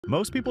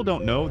Most people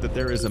don't know that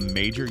there is a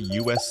major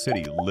US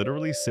city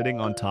literally sitting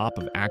on top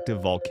of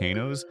active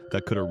volcanoes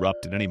that could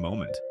erupt at any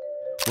moment.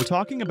 We're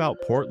talking about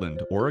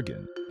Portland,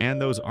 Oregon, and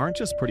those aren't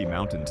just pretty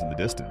mountains in the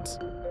distance.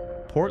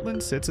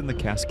 Portland sits in the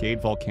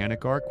Cascade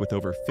Volcanic Arc with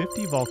over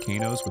 50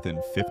 volcanoes within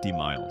 50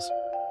 miles.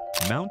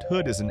 Mount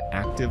Hood is an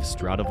active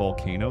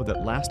stratovolcano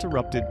that last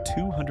erupted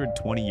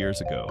 220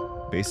 years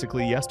ago,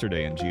 basically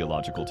yesterday in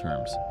geological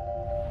terms.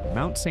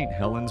 Mount St.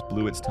 Helens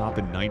blew its top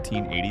in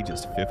 1980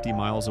 just 50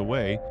 miles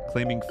away,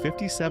 claiming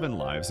 57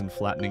 lives and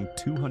flattening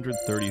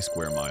 230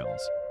 square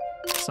miles.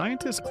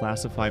 Scientists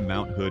classify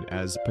Mount Hood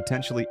as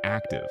potentially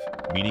active,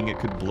 meaning it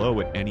could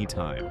blow at any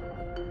time.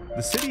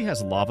 The city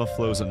has lava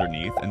flows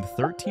underneath and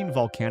 13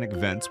 volcanic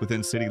vents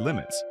within city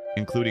limits,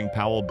 including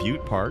Powell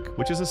Butte Park,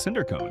 which is a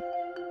cinder cone.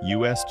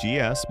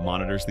 USGS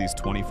monitors these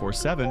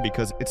 24/7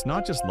 because it's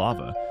not just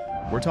lava.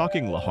 We're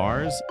talking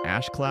lahars,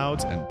 ash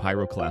clouds, and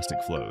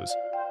pyroclastic flows.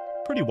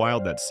 Pretty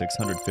wild that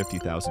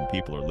 650,000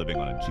 people are living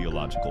on a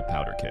geological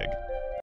powder keg.